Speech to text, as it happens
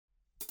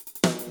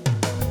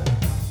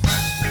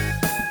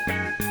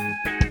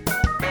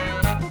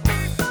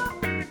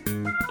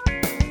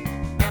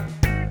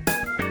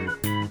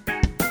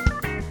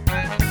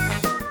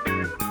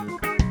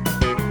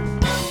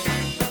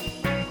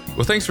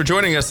Well, thanks for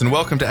joining us and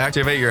welcome to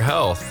Activate Your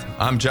Health.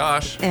 I'm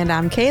Josh. And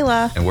I'm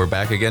Kayla. And we're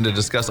back again to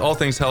discuss all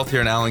things health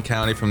here in Allen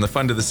County. From the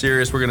fun to the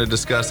serious, we're going to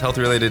discuss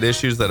health-related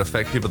issues that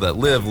affect people that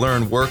live,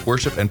 learn, work,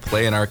 worship, and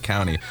play in our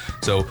county.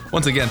 So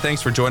once again,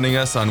 thanks for joining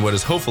us on what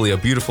is hopefully a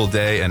beautiful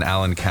day in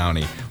Allen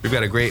County. We've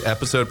got a great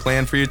episode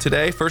planned for you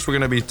today. First, we're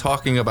going to be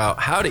talking about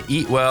how to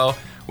eat well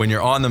when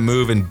you're on the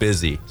move and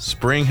busy.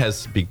 Spring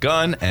has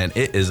begun, and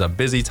it is a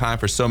busy time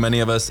for so many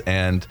of us,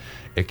 and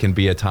it can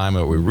be a time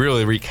where we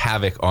really wreak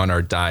havoc on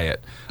our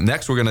diet.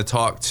 Next, we're going to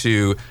talk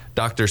to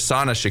Dr.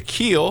 Sana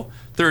Shakil,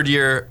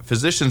 third-year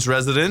physician's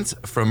resident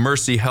from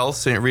Mercy Health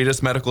St.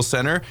 Rita's Medical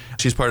Center.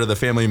 She's part of the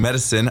Family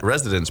Medicine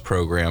Residence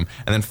Program.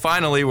 And then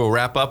finally, we'll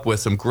wrap up with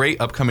some great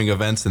upcoming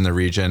events in the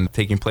region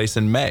taking place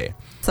in May.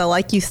 So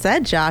like you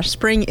said, Josh,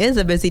 spring is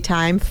a busy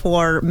time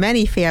for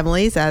many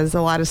families as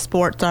a lot of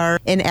sports are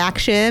in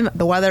action.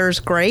 The weather is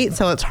great,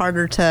 so it's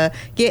harder to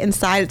get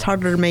inside. It's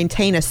harder to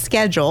maintain a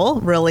schedule,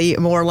 really,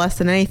 more or less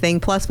than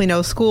anything. Plus, we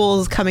know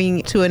school's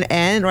coming to an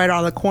end right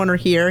around the corner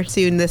here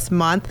soon this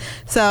month.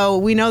 So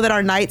we know that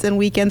our nights and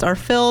weekends are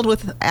filled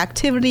with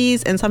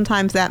activities, and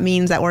sometimes that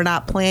means that we're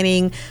not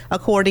planning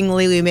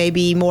accordingly. We may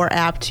be more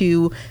apt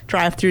to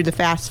drive through the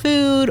fast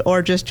food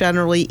or just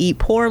generally eat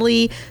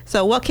poorly.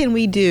 So what can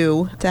we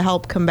do to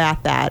help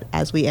combat that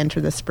as we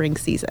enter the spring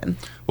season?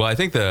 Well, I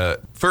think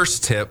the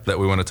first tip that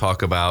we want to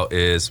talk about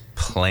is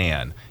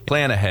plan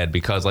ahead,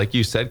 because like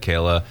you said,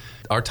 Kayla,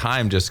 our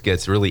time just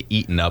gets really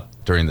eaten up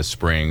during the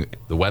spring.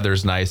 The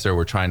weather's nicer.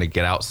 We're trying to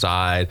get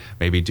outside,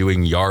 maybe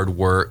doing yard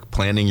work,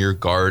 planting your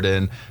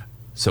garden.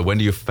 So when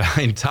do you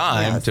find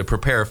time to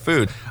prepare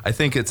food? I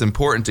think it's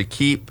important to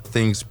keep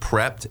things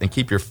prepped and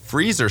keep your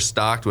freezer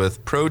stocked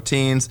with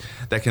proteins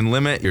that can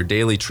limit your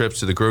daily trips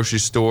to the grocery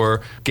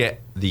store.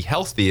 Get the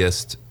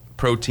healthiest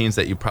proteins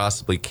that you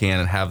possibly can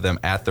and have them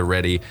at the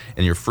ready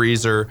in your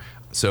freezer.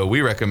 So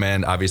we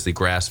recommend, obviously,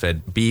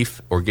 grass-fed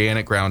beef,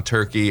 organic ground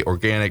turkey,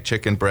 organic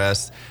chicken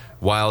breast,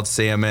 wild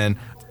salmon.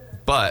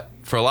 But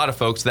for a lot of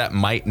folks, that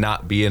might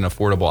not be an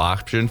affordable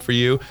option for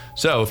you.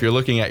 So if you're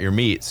looking at your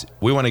meats,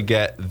 we want to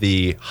get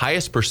the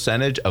highest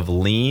percentage of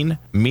lean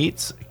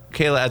meats.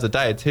 Kayla, as a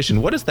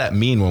dietitian, what does that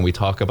mean when we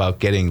talk about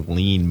getting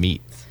lean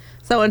meats?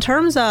 So in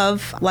terms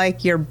of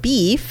like your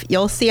beef,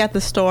 you'll see at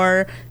the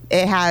store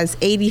it has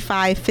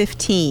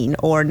 85-15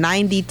 or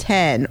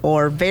 90-10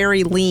 or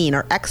very lean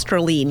or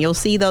extra lean. You'll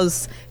see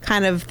those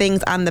kind of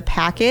things on the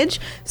package.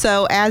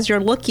 So as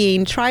you're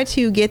looking, try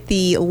to get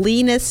the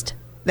leanest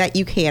that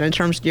you can in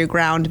terms of your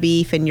ground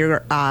beef and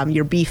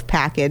your beef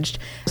packaged.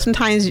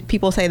 Sometimes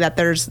people say that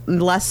there's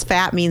less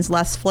fat means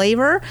less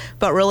flavor,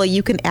 but really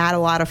you can add a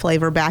lot of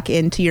flavor back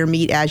into your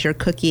meat as you're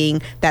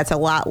cooking. That's a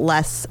lot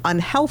less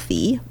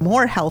unhealthy,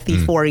 more healthy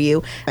for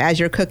you as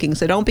you're cooking.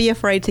 So don't be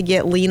afraid to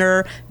get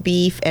leaner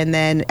beef and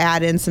then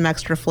add in some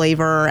extra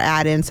flavor or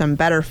add in some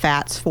better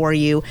fats for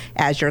you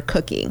as you're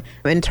cooking.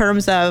 In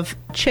terms of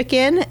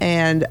chicken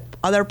and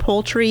other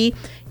poultry,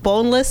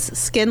 boneless,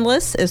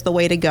 skinless is the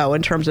way to go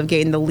in terms of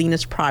getting the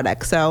leanest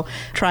product. So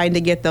trying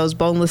to get those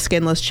boneless,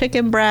 skinless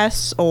chicken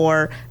breasts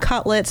or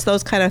cutlets,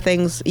 those kind of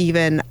things,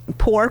 even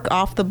pork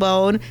off the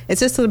bone. It's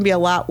just going to be a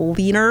lot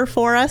leaner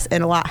for us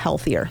and a lot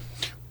healthier.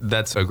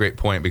 That's a great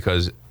point,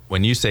 because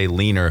when you say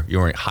leaner,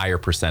 you're a higher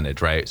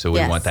percentage, right? So we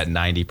want that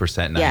 90%,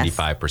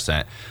 95%.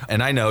 Yes.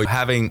 And I know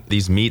having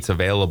these meats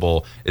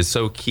available is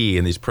so key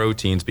in these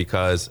proteins,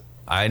 because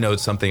I know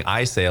it's something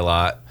I say a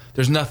lot.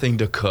 There's nothing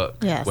to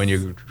cook when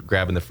you're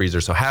grabbing the freezer.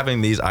 So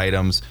having these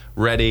items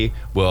ready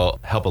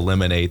will help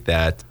eliminate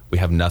that we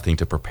have nothing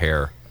to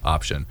prepare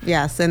option.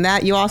 Yes, and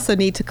that you also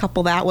need to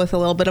couple that with a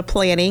little bit of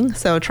planning.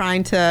 So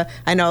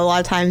I know a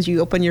lot of times you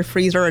open your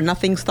freezer and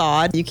nothing's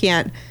thawed. You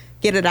can't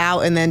get it out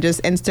and then just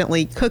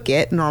instantly cook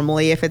it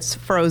normally if it's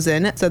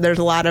frozen. So there's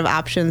a lot of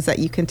options that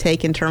you can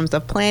take in terms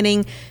of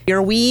planning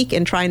your week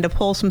and trying to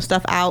pull some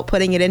stuff out,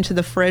 putting it into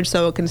the fridge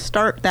so it can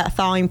start that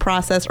thawing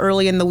process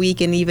early in the week.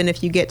 And even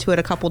if you get to it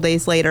a couple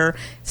days later,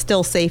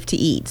 still safe to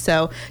eat.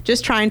 So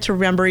just trying to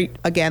remember,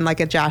 again,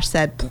 like Josh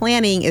said,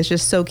 planning is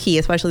just so key,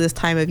 especially this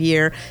time of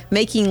year.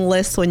 Making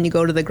lists when you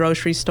go to the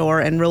grocery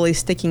store and really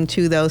sticking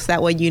to those.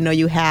 That way you know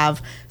you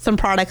have some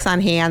products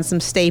on hand,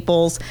 some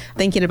staples.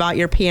 Thinking about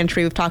your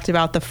pantry. We've talked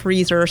about the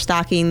freezer,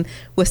 stocking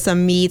with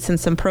some meats and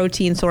some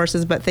protein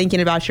sources, but thinking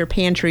about your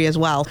pantry as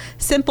well.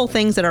 Simple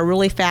things that are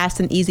really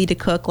fast and easy to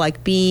cook,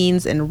 like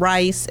beans and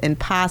rice and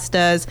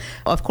pastas.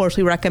 Of course,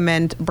 we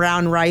recommend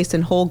brown rice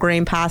and whole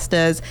grain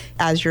pastas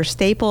as your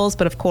staples,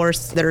 but of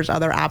course, there's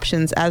other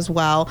options as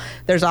well.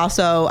 There's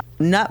also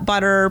nut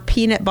butter,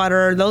 peanut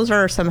butter. Those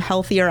are some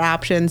healthier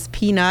options.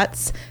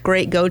 Peanuts,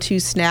 great go-to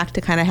snack to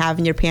kind of have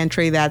in your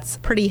pantry that's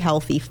pretty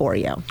healthy for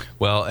you.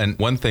 Well, and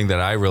one thing that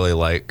I really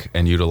like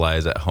and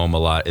utilize at home a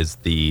lot is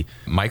the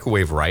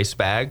microwave rice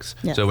bags.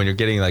 Yeah. So when you're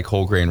getting like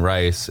whole grain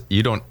rice,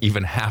 you don't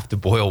even have to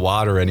boil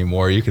water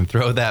anymore. You can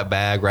throw that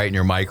bag right in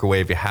your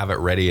microwave. You have it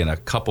ready in a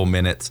couple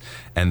minutes,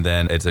 and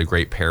then it's a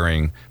great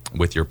pairing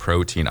with your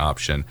protein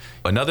option.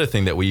 Another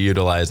thing that we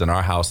utilize in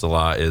our house a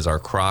lot is our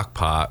crock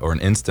pot or an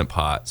Instant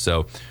Pot.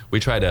 So we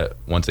try to,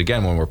 once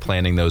again, when we're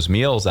planning those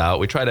meals out,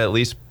 we try to at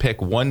least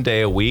pick one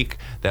day a week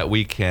that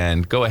we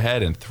can go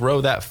ahead and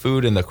throw that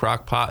food in the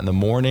crock pot in the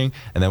morning.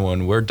 And then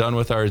when we're done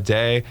with our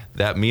day,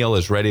 that meal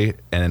is ready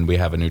and we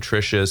have a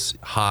nutritious,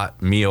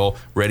 hot meal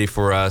ready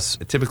for us.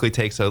 It typically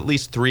takes at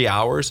least 3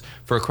 hours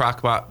for a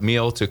crock pot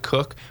meal to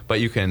cook, but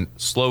you can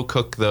slow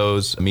cook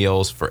those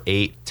meals for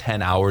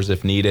 8-10 hours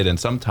if needed. And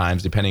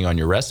sometimes, depending on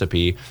your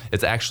recipe,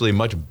 it's actually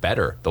much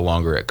better the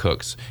longer it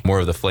cooks. More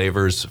of the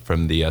flavors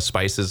from the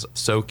spices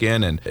soak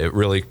in, and it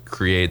really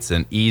creates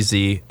an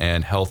easy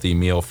and healthy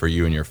meal for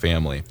you and your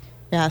family.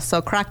 Yeah,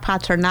 so crock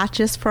pots are not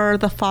just for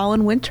the fall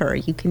and winter.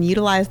 You can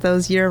utilize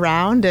those year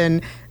round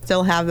and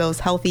still have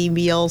those healthy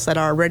meals that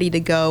are ready to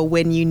go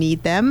when you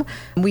need them.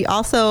 We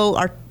also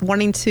are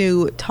wanting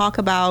to talk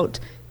about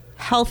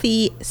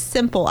healthy,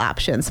 simple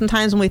options.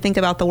 Sometimes when we think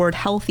about the word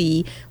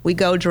healthy, we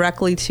go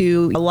directly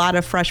to a lot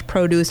of fresh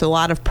produce, a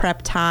lot of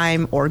prep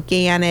time,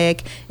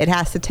 organic. It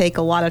has to take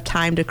a lot of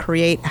time to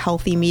create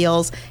healthy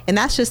meals. And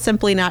that's just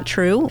simply not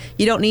true.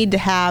 You don't need to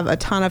have a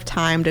ton of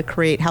time to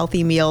create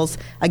healthy meals.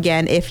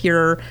 Again, if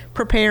you're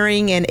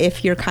preparing and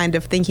if you're kind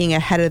of thinking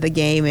ahead of the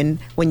game, and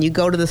when you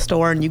go to the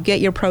store and you get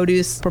your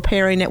produce,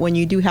 preparing it when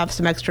you do have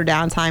some extra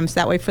downtime. So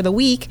that way for the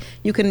week,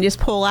 you can just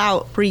pull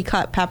out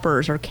pre-cut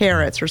peppers or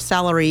carrots or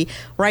celery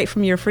right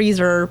from your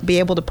freezer, be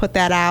able to put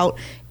that out,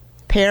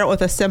 pair it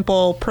with a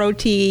simple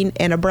protein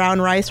and a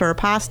brown rice or a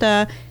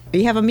pasta.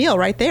 You have a meal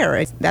right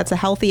there. That's a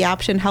healthy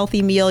option,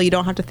 healthy meal. You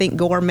don't have to think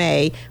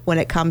gourmet when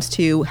it comes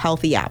to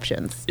healthy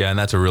options. Yeah, and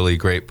that's a really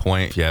great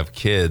point. If you have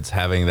kids,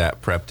 having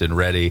that prepped and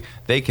ready,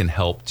 they can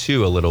help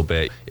too a little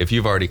bit. If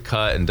you've already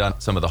cut and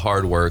done some of the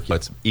hard work,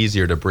 it's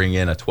easier to bring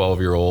in a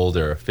 12-year-old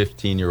or a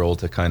 15-year-old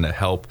to kind of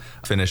help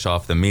finish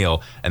off the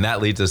meal. And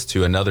that leads us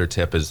to another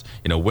tip is,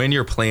 when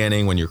you're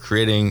planning, when you're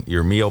creating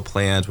your meal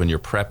plans, when you're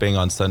prepping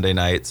on Sunday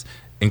nights,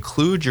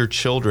 include your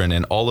children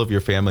and all of your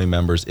family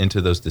members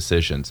into those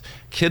decisions.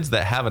 Kids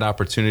that have an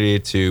opportunity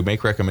to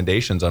make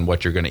recommendations on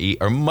what you're going to eat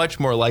are much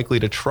more likely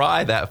to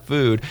try that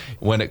food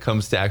when it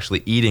comes to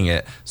actually eating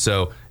it.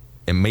 So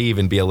it may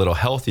even be a little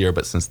healthier,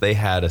 but since they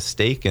had a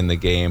stake in the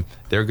game,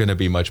 they're going to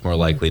be much more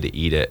likely to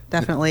eat it.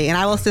 Definitely. And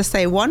I will just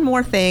say one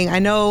more thing. I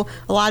know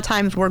a lot of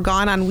times we're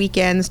gone on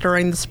weekends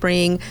during the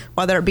spring,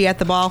 whether it be at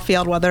the ball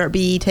field, whether it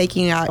be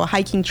taking a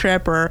hiking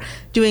trip or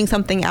doing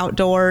something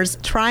outdoors,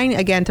 trying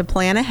again to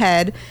plan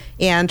ahead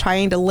and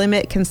trying to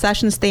limit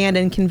concession stand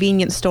and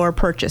convenience store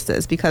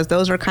purchases, because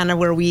those are kind of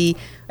where we,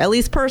 at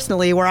least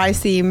personally, where I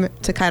seem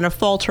to kind of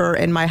falter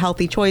in my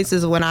healthy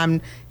choices when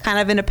I'm kind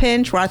of in a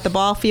pinch. We're at the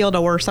ball field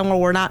or we're somewhere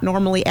we're not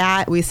normally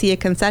at. We see a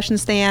concession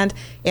stand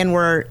and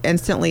we're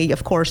instantly,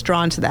 of course,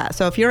 drawn to that.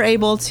 So if you're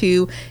able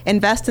to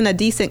invest in a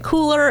decent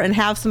cooler and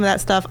have some of that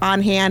stuff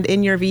on hand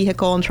in your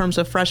vehicle in terms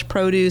of fresh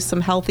produce,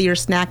 some healthier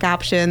snack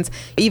options,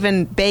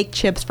 even baked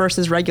chips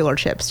versus regular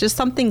chips, just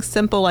something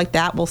simple like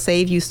that will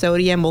save you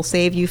sodium, will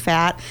save you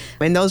fat.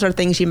 And those are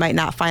things you might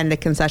not find at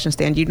a concession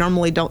stand. You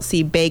normally don't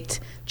see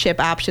baked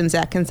chip options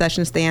at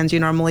concession stands. You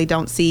normally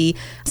don't see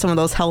some of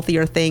those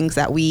healthier things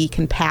that we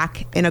can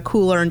pack in a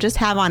cooler and just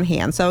have on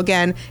hand. So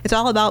again, it's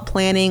all about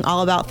planning,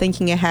 all about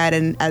thinking ahead.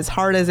 And as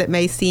hard as it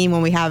may seem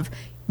when we have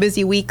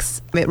busy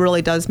weeks, it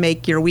really does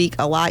make your week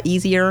a lot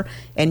easier,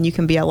 and you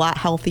can be a lot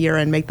healthier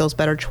and make those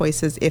better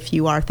choices if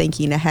you are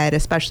thinking ahead,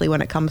 especially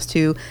when it comes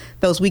to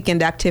those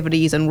weekend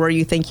activities and where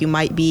you think you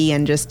might be,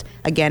 and just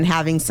again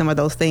having some of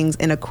those things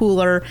in a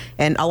cooler.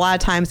 And a lot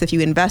of times if you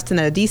invest in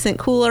a decent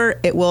cooler,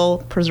 it will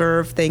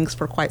preserve things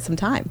for quite some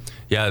time.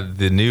 Yeah,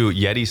 the new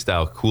Yeti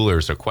style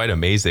coolers are quite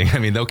amazing. I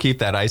mean, they'll keep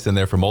that ice in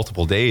there for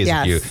multiple days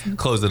if you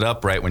close it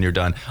up right when you're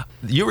done.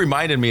 You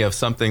reminded me of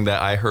something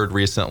that I heard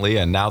recently,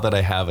 and now that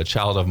I have a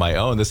child of my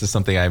own, this is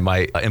something I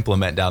might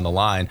implement down the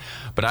line.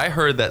 But I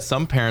heard that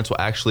some parents will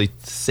actually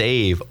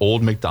save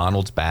old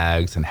McDonald's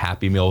bags and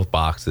Happy Meal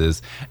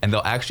boxes, and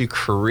they'll actually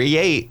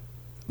create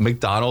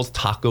McDonald's,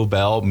 Taco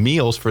Bell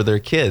meals for their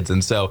kids.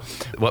 And so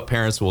what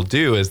parents will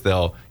do is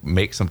they'll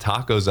make some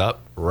tacos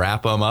up,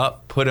 wrap them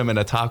up, put them in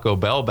a Taco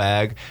Bell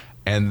bag,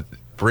 and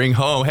bring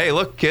home, hey,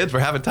 look, kids, we're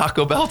having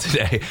Taco Bell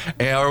today,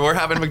 or we're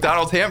having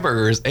McDonald's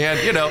hamburgers. And,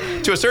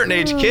 to a certain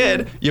age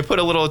kid, you put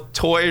a little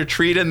toy or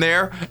treat in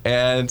there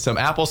and some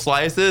apple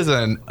slices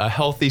and a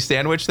healthy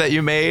sandwich that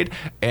you made,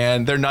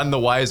 and they're none the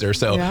wiser.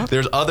 So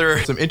there's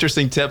some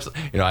interesting tips.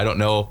 I don't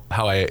know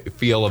how I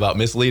feel about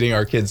misleading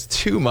our kids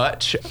too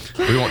much.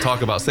 We won't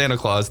talk about Santa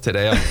Claus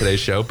today on today's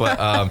show, but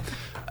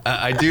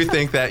I do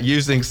think that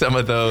using some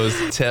of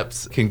those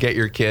tips can get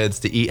your kids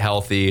to eat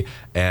healthy,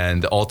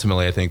 and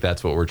ultimately I think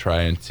that's what we're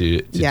trying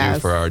to do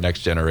for our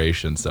next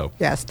generation. So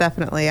yes,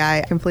 definitely.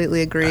 I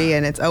completely agree.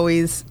 And it's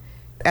always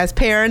as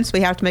parents,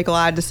 we have to make a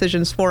lot of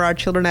decisions for our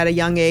children at a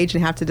young age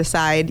and have to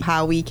decide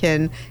how we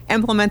can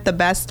implement the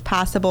best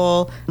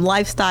possible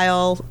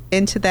lifestyle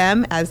into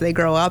them as they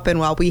grow up. And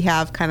while we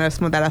have kind of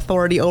some of that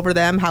authority over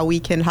them, how we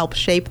can help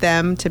shape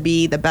them to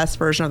be the best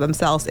version of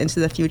themselves into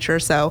the future.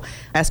 So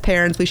as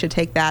parents, we should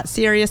take that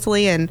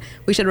seriously, and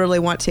we should really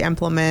want to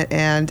implement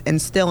and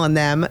instill in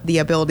them the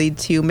ability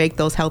to make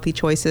those healthy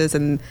choices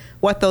and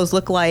what those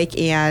look like,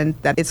 and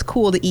that it's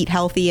cool to eat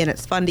healthy and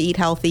it's fun to eat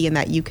healthy, and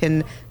that you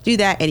can do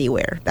that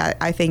anywhere. That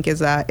I think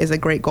is a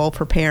great goal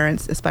for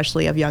parents,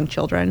 especially of young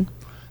children.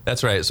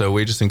 That's right. So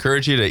we just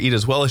encourage you to eat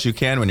as well as you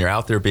can when you're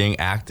out there being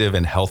active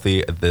and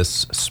healthy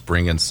this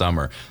spring and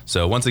summer.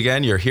 So once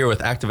again, you're here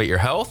with Activate Your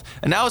Health.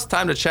 And now it's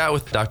time to chat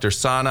with Dr.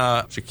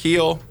 Sana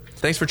Shakil.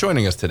 Thanks for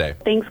joining us today.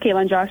 Thanks,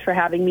 Kayla and Josh, for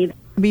having me.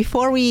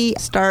 Before we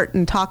start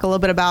and talk a little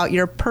bit about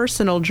your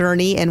personal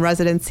journey in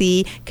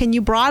residency, can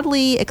you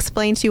broadly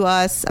explain to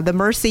us the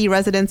Mercy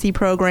residency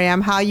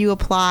program, how you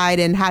applied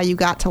and how you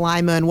got to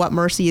Lima, and what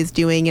Mercy is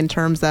doing in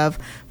terms of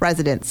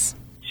residents?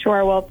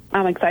 Sure. Well,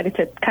 I'm excited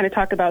to kind of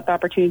talk about the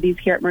opportunities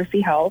here at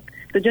Mercy Health.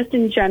 So just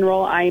in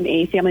general, I'm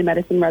a family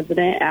medicine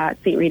resident at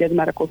St. Rita's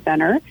Medical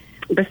Center.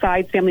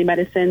 Besides family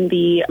medicine,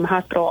 the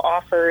hospital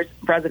offers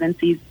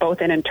residencies both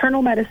in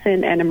internal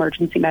medicine and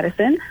emergency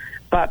medicine.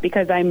 But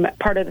because I'm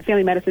part of the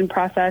family medicine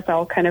process,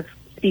 I'll kind of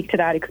speak to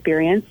that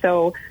experience.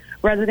 So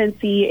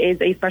residency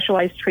is a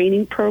specialized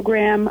training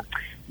program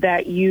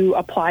that you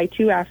apply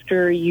to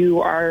after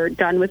you are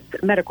done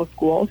with medical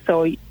school.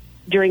 So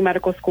during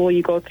medical school,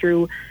 you go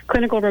through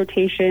clinical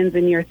rotations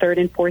in your third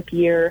and fourth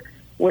year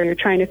where you're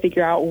trying to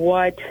figure out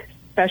what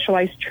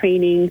specialized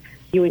training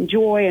you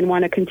enjoy and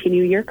want to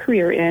continue your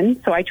career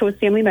in. So I chose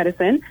family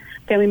medicine.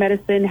 Family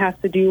medicine has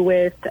to do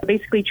with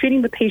basically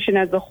treating the patient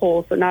as a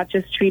whole, so not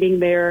just treating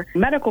their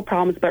medical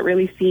problems, but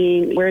really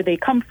seeing where they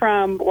come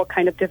from, what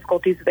kind of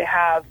difficulties they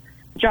have,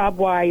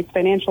 job-wise,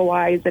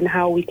 financial-wise, and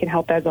how we can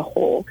help as a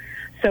whole.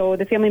 So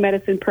the family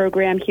medicine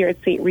program here at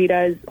St.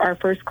 Rita's, our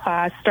first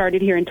class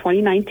started here in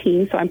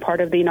 2019, so I'm part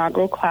of the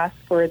inaugural class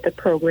for the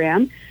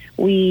program.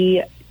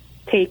 We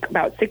take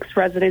about 6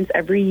 residents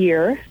every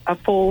year. A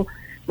full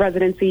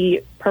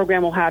residency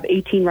program will have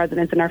 18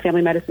 residents in our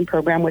family medicine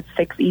program with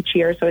 6 each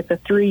year. So it's a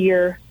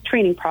 3-year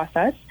training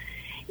process.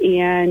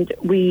 And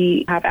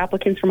we have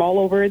applicants from all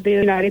over the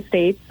United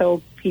States,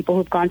 so people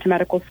who've gone to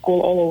medical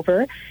school all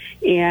over.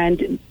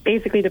 And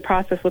basically the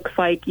process looks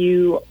like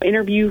you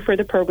interview for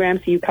the program.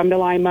 So you come to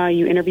Lima,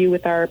 you interview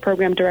with our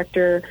program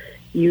director,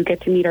 you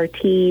get to meet our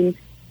team,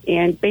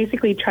 and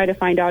basically try to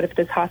find out if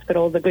this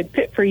hospital is a good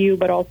fit for you,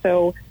 but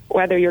also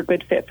whether you're a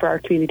good fit for our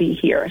community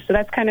here. So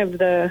that's kind of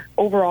the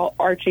overall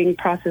arching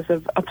process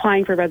of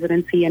applying for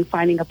residency and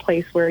finding a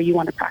place where you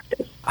want to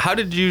practice. How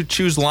did you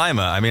choose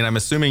Lima? I mean, I'm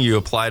assuming you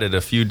applied at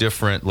a few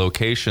different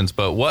locations,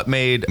 but what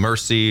made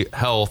Mercy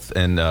Health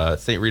and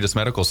St. Rita's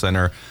Medical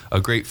Center a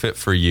great fit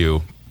for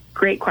you?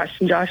 Great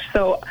question, Josh.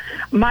 So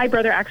my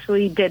brother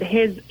actually did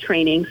his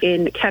training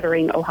in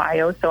Kettering,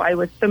 Ohio. So I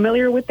was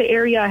familiar with the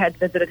area. I had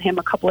visited him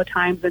a couple of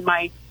times, and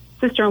my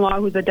sister-in-law,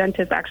 who's a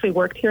dentist, actually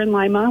worked here in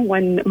Lima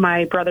when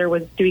my brother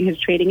was doing his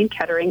training in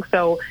Kettering.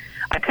 So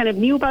I kind of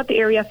knew about the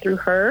area through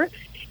her.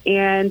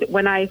 And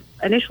when I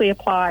initially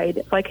applied,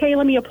 it's like, hey,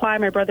 let me apply.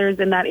 My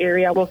brother's in that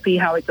area. We'll see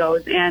how it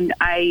goes. And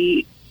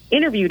I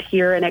interviewed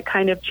here, and it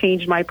kind of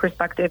changed my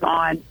perspective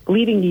on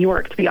leaving New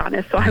York, to be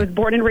honest. So I was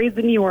born and raised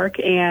in New York,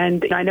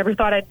 and I never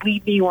thought I'd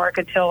leave New York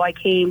until I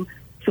came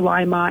to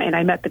Lima and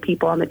I met the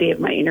people on the day of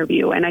my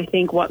interview. And I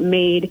think what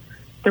made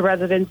the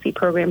residency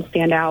program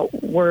stand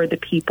out were the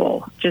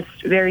people. Just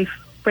very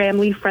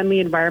family-friendly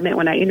environment.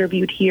 When I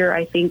interviewed here,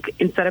 I think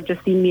instead of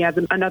just seeing me as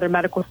another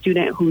medical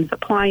student who's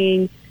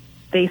applying,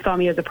 they saw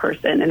me as a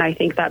person, and I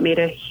think that made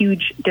a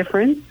huge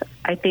difference.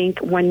 I think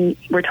when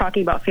we're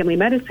talking about family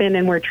medicine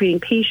and we're treating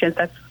patients,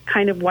 that's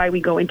kind of why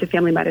we go into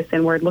family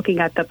medicine. We're looking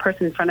at the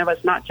person in front of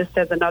us not just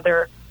as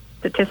another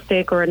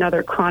statistic or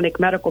another chronic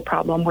medical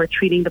problem. We're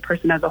treating the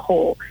person as a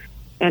whole.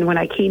 And when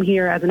I came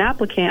here as an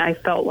applicant, I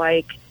felt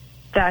like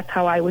that's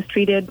how I was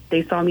treated.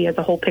 They saw me as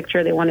a whole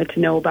picture. They wanted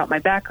to know about my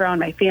background,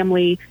 my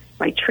family,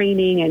 my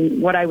training,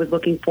 and what I was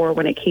looking for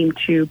when it came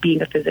to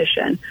being a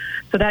physician.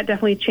 So that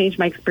definitely changed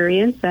my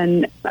experience,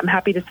 and I'm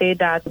happy to say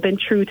that's been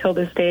true till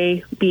this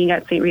day, being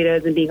at St.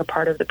 Rita's and being a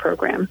part of the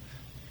program.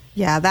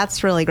 Yeah,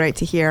 that's really great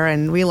to hear,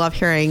 and we love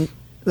hearing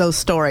those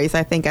stories.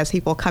 I think as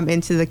people come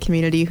into the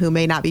community who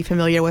may not be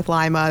familiar with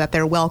Lima, that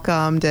they're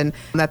welcomed and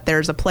that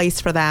there's a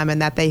place for them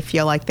and that they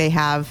feel like they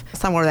have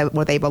somewhere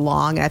where they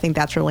belong. And I think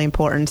that's really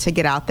important to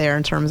get out there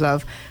in terms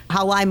of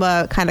how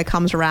Lima kind of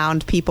comes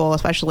around people,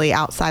 especially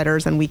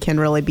outsiders, and we can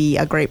really be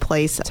a great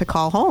place to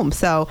call home.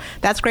 So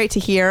that's great to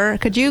hear.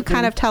 Could you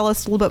kind of tell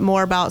us a little bit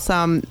more about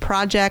some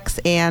projects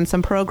and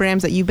some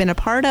programs that you've been a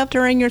part of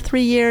during your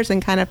 3 years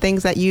and kind of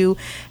things that you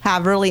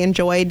have really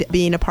enjoyed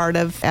being a part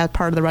of as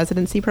part of the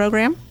residency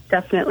program?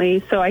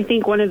 Definitely. So I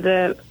think one of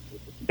the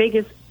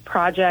biggest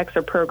projects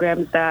or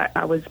programs that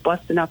I was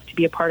blessed enough to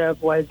be a part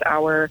of was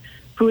our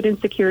food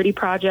insecurity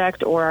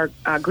project, or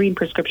our green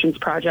prescriptions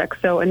project.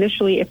 So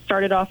initially it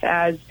started off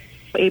as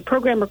a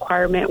program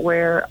requirement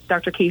where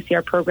Dr. Casey,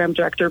 our program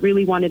director,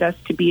 really wanted us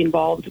to be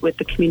involved with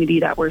the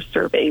community that we're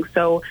serving.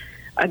 So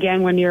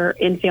again, when you're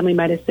in family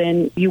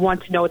medicine, you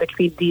want to know the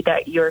community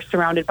that you're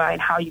surrounded by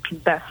and how you can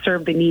best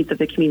serve the needs of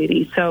the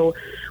community. So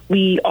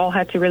we all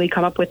had to really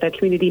come up with a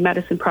community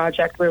medicine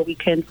project where we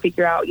can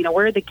figure out,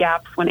 where are the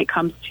gaps when it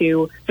comes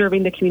to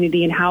serving the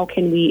community and how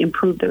can we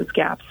improve those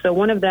gaps. So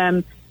one of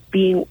them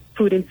being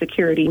food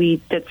insecurity.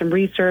 We did some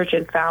research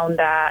and found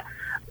that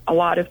a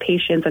lot of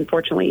patients,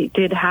 unfortunately,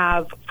 did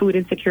have food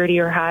insecurity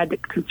or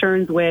had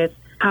concerns with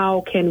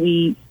how can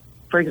we,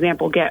 for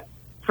example, get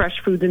fresh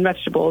fruits and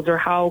vegetables, or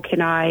how can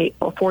I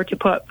afford to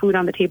put food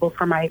on the table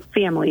for my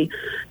family.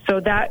 So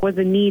that was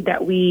a need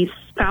that we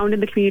found in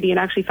the community, and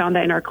actually found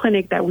that in our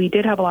clinic that we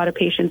did have a lot of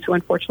patients who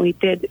unfortunately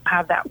did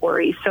have that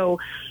worry. So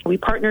we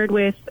partnered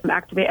with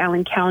Activate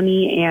Allen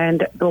County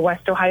and the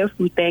West Ohio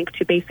Food Bank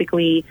to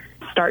basically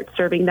start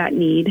serving that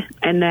need.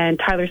 And then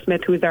Tyler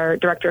Smith, who is our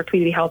Director of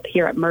Community Health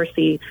here at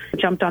Mercy,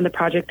 jumped on the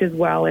project as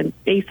well. And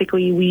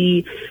basically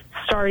we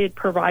started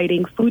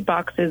providing food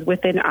boxes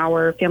within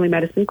our family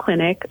medicine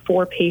clinic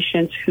for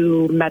patients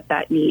who met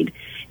that need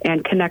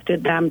and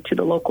connected them to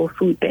the local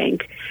food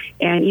bank.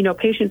 And,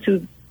 patients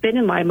who've been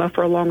in Lima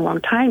for a long,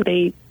 long time,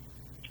 they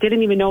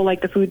didn't even know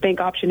the food bank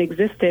option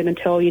existed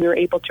until you're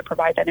able to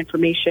provide that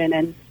information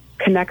and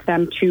connect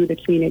them to the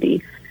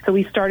community. So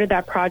we started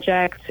that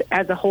project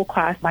as a whole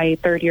class, my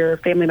third year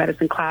family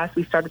medicine class.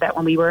 We started that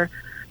when we were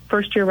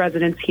first year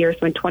residents here,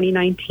 so in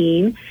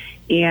 2019.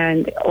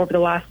 And over the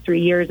last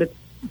 3 years, it's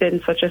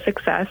been such a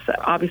success.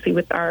 Obviously,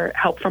 with our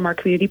help from our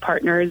community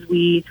partners,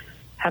 we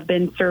have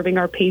been serving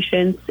our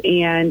patients,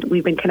 and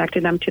we've been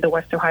connecting them to the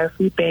West Ohio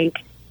Food Bank.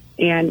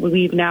 And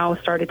we've now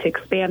started to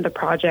expand the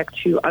project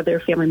to other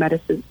family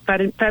medicine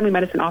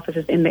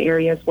offices in the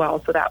area as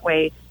well. So that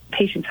way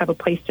patients have a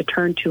place to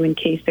turn to in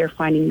case they're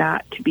finding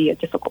that to be a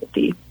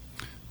difficulty.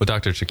 Well,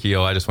 Dr.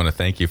 Chiquillo, I just want to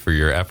thank you for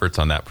your efforts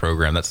on that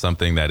program. That's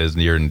something that is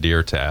near and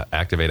dear to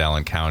Activate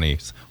Allen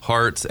County's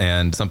hearts,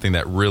 and something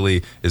that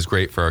really is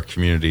great for our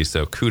community.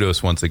 So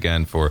kudos once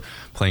again for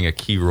playing a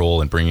key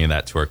role in bringing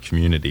that to our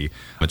community.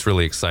 It's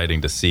really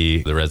exciting to see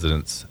the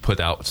residents put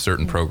out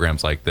certain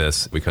programs like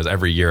this, because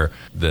every year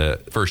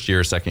the first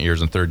year, second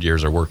years, and third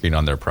years are working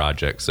on their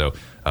projects. So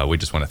we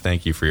just want to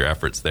thank you for your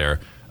efforts there.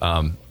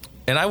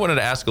 And I wanted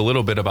to ask a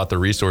little bit about the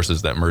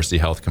resources that Mercy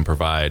Health can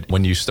provide.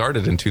 When you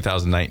started in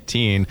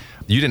 2019,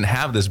 you didn't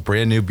have this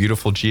brand new,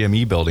 beautiful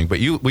GME building, but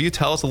will you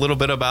tell us a little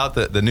bit about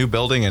the new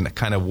building and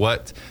kind of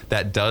what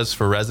that does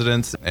for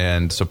residents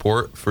and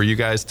support for you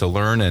guys to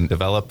learn and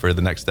develop for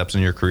the next steps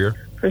in your career?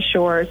 For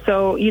sure.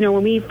 So,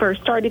 when we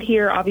first started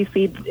here,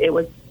 obviously it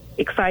was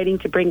exciting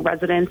to bring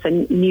residents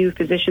and new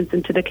physicians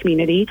into the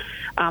community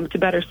to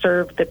better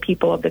serve the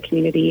people of the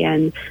community.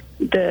 And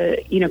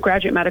the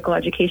Graduate Medical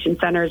Education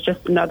Center is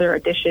just another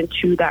addition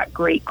to that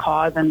great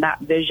cause and that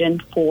vision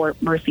for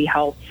Mercy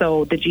Health.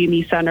 So the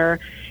GME Center,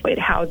 it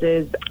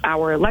houses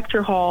our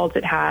lecture halls,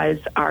 it has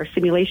our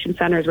simulation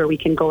centers where we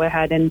can go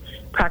ahead and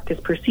practice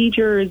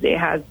procedures, it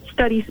has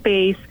study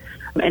space,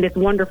 and it's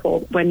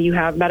wonderful when you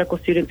have medical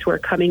students who are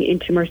coming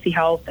into Mercy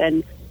Health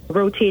and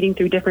rotating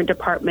through different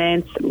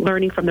departments,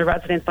 learning from the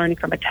residents, learning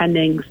from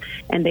attendings,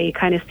 and they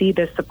kind of see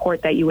the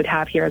support that you would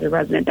have here as a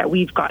resident that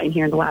we've gotten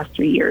here in the last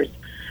 3 years.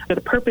 So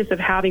the purpose of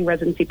having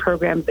residency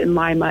programs in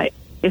Lima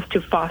is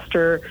to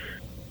foster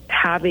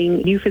having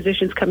new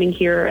physicians coming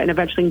here and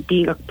eventually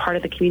being a part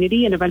of the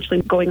community and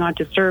eventually going on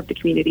to serve the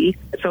community.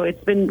 So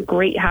it's been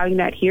great having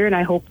that here, and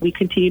I hope we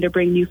continue to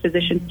bring new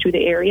physicians to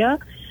the area.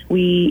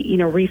 We,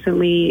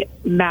 recently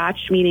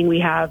matched, meaning we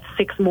have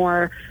 6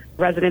 more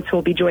residents who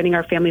will be joining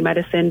our family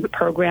medicine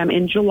program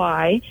in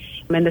July,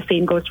 and the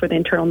same goes for the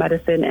internal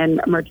medicine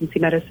and emergency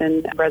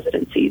medicine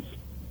residencies.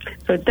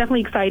 So it's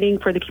definitely exciting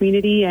for the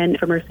community and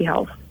for Mercy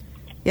Health.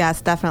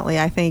 Yes, definitely.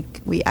 I think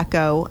we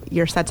echo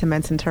your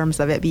sentiments in terms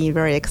of it being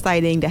very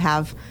exciting to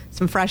have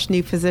some fresh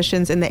new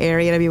physicians in the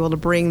area, to be able to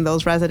bring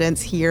those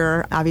residents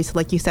here. Obviously,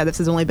 like you said, this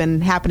has only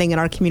been happening in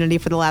our community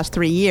for the last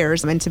 3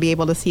 years, and to be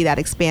able to see that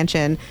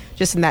expansion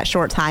just in that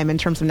short time in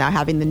terms of now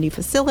having the new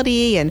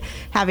facility and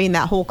having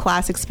that whole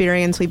class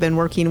experience. We've been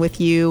working with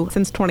you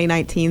since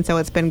 2019, so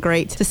it's been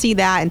great to see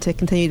that and to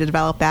continue to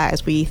develop that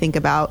as we think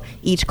about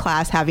each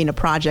class having a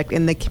project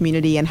in the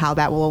community and how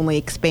that will only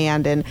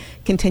expand and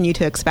continue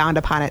to expound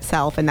upon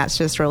itself. And that's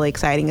just really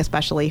exciting,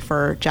 especially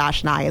for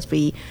Josh and I, as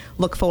we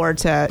look forward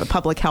to the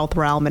public health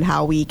realm and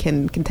how we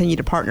can continue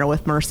to partner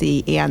with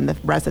Mercy and the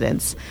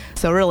residents.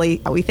 So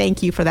really, we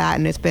thank you for that,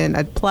 and it's been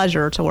a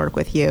pleasure to work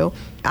with you.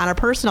 On a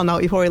personal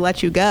note, before we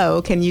let you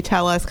go, can you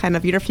tell us kind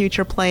of your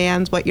future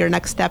plans, what your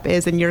next step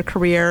is in your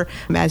career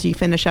as you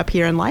finish up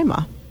here in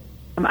Lima?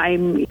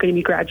 I'm going to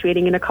be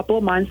graduating in a couple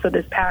of months. So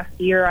this past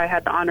year, I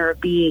had the honor of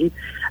being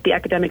the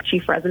academic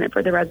chief resident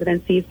for the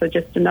residency. So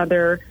just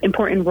another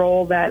important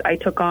role that I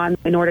took on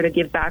in order to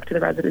give back to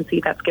the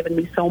residency that's given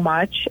me so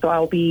much. So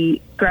I'll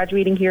be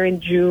graduating here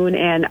in June,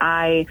 and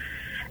I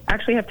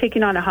actually have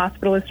taken on a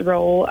hospitalist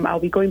role. I'll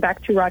be going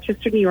back to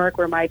Rochester, New York,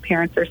 where my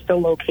parents are still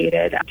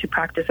located, to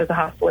practice as a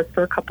hospitalist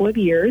for a couple of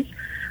years.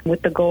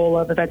 with the goal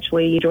of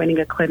eventually joining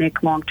a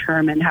clinic long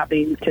term and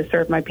having to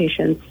serve my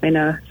patients in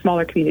a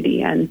smaller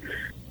community. And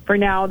for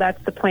now,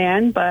 that's the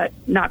plan, but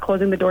not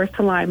closing the doors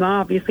to Lima.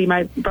 Obviously,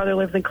 my brother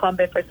lives in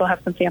Columbus. I still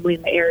have some family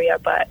in the area,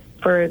 but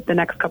for the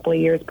next couple of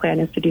years, plan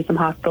is to do some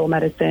hospital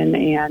medicine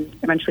and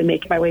eventually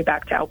make my way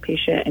back to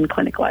outpatient and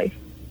clinic life.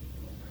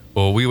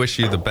 Well, we wish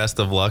you the best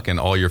of luck in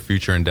all your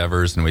future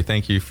endeavors, and we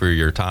thank you for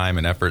your time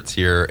and efforts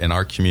here in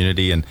our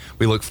community, and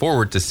we look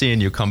forward to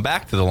seeing you come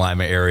back to the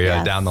Lima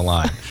area down the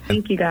line.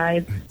 Thank you,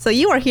 guys. So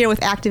you are here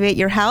with Activate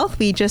Your Health.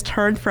 We just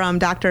heard from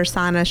Dr.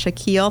 Sana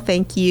Shakil.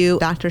 Thank you,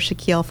 Dr.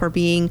 Shakil, for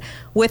being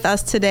with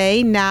us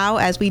today. Now,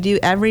 as we do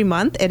every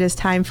month, it is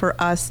time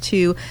for us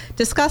to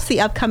discuss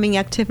the upcoming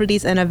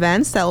activities and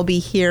events that will be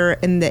here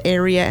in the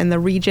area and the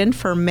region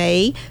for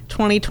May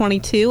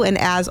 2022. And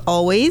as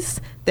always,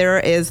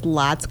 there is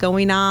lots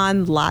going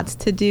on, lots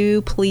to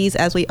do. Please,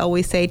 as we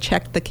always say,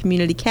 check the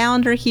community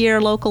calendar here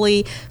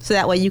locally so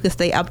that way you can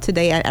stay up to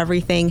date on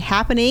everything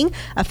happening.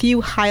 A few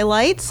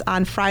highlights: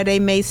 on Friday,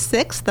 May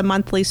 6th, the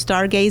monthly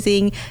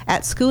stargazing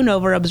at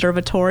Schoonover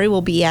Observatory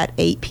will be at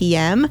 8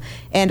 p.m.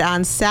 And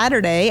on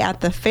Saturday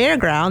at the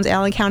fairgrounds,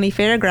 Allen County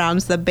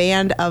Fairgrounds, the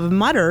Band of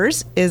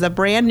Mutters is a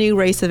brand new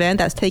race event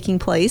that's taking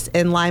place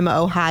in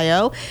Lima,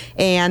 Ohio.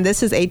 And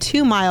this is a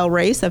 2-mile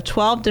race of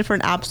 12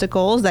 different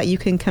obstacles that you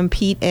can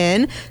compete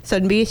in. So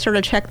be sure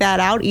to check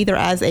that out either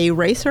as a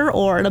racer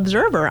or an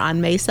observer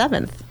on May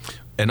 7th.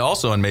 And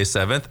also on May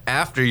 7th,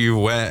 after you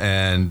went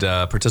and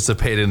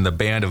participated in the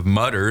Band of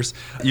Mutters,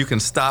 you can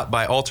stop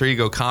by Alter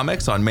Ego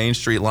Comics on Main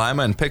Street,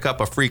 Lima, and pick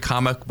up a free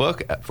comic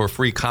book for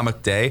Free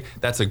Comic Day.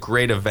 That's a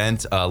great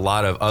event. A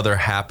lot of other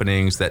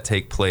happenings that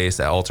take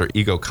place at Alter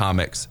Ego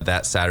Comics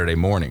that Saturday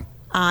morning.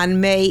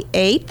 On May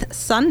 8th,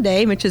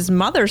 Sunday, which is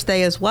Mother's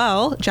Day as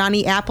well,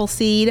 Johnny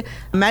Appleseed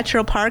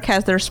Metro Park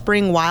has their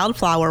spring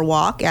wildflower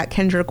walk at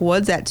Kendrick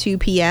Woods at 2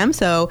 p.m.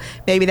 So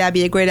maybe that'd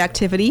be a great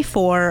activity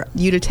for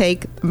you to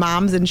take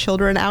moms and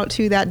children out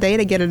to that day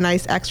to get a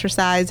nice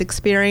exercise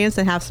experience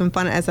and have some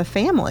fun as a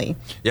family.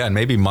 Yeah, and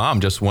maybe mom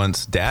just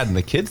wants dad and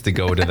the kids to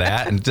go to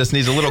that and just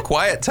needs a little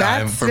quiet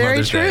time for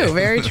Mother's Day. That's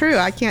very true.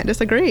 I can't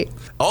disagree.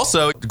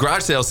 Also,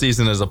 garage sale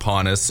season is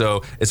upon us,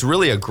 so it's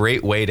really a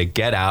great way to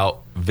get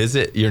out,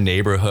 visit your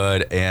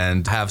neighborhood,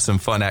 and have some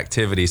fun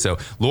activity. So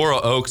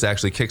Laurel Oaks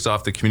actually kicks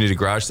off the community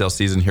garage sale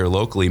season here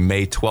locally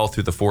May 12th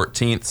through the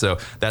 14th. So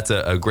that's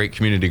a great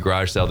community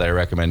garage sale that I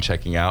recommend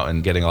checking out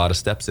and getting a lot of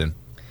steps in.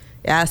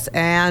 Yes,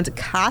 and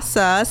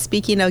CASA,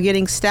 speaking of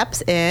getting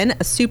steps in, a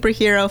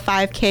superhero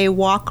 5K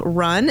walk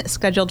run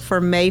scheduled for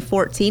May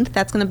 14th.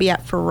 That's going to be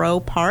at Faroe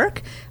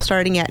Park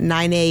starting at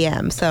 9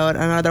 a.m. So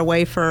another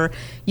way for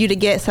you to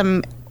get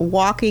some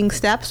walking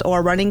steps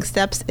or running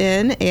steps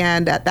in,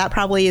 and that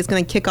probably is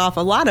going to kick off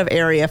a lot of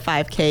area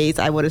 5Ks,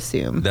 I would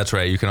assume. That's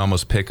right. You can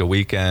almost pick a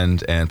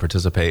weekend and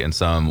participate in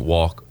some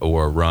walk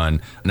or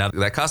run. Now,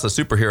 that Casa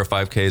Superhero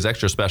 5K is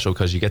extra special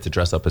because you get to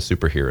dress up as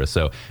superheroes.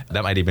 So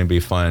that might even be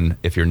fun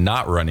if you're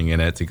not running in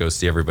it to go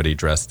see everybody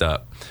dressed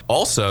up.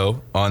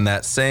 Also, on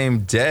that same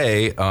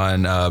day,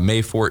 on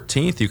May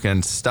 14th, you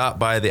can stop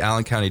by the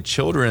Allen County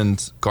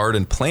Children's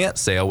Garden Plant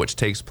Sale, which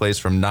takes place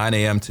from 9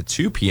 a.m. to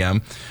 2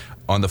 p.m.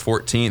 on the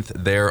 14th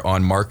there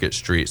on Market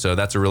Street. So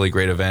that's a really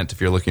great event if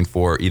you're looking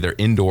for either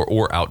indoor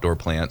or outdoor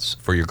plants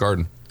for your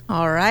garden.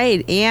 All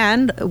right,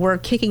 and we're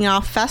kicking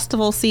off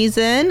festival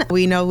season.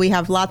 We know we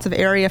have lots of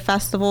area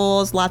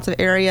festivals, lots of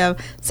area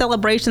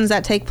celebrations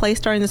that take place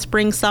during the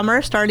spring,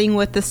 summer, starting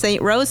with the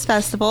St. Rose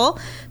Festival.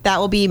 That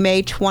will be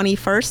May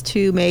 21st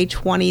to May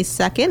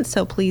 22nd,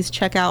 so please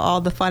check out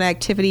all the fun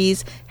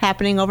activities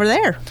happening over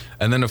there.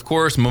 And then, of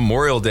course,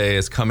 Memorial Day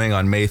is coming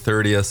on May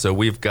 30th, so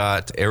we've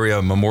got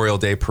area Memorial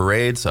Day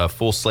parades, a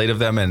full slate of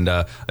them, and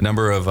a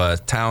number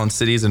of towns,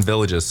 cities, and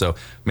villages. So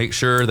make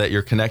sure that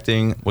you're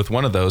connecting with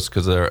one of those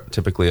because they're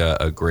typically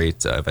a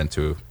great event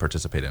to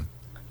participate in.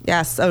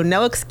 Yes, so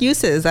no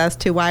excuses as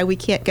to why we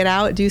can't get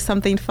out, do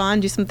something fun,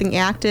 do something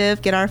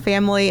active, get our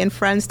family and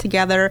friends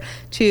together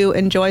to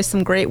enjoy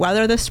some great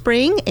weather this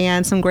spring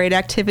and some great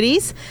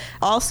activities.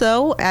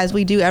 Also, as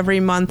we do every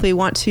month, we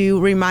want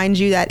to remind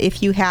you that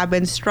if you have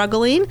been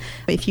struggling,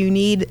 if you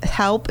need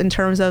help in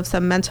terms of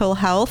some mental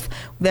health,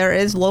 there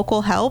is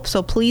local help.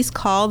 So please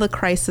call the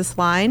crisis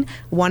line,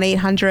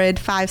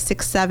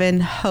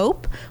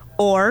 1-800-567-HOPE.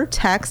 or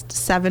text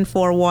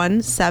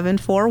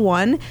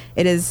 741-741.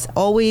 It is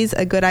always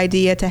a good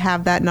idea to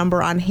have that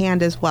number on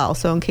hand as well.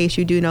 So in case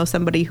you do know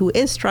somebody who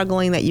is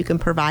struggling, that you can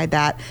provide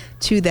that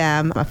to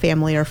them, a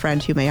family or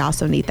friend who may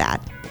also need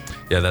that.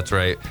 Yeah, that's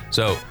right.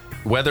 So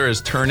weather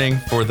is turning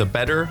for the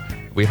better.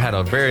 We had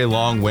a very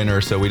long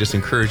winter, so we just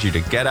encourage you to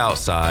get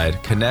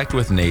outside, connect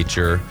with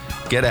nature,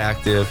 get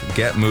active,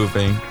 get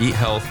moving, eat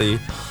healthy,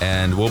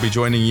 and we'll be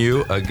joining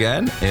you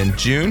again in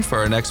June for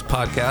our next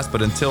podcast.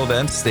 But until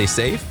then, stay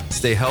safe,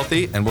 stay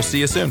healthy, and we'll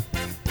see you soon.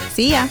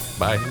 See ya.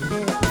 Bye.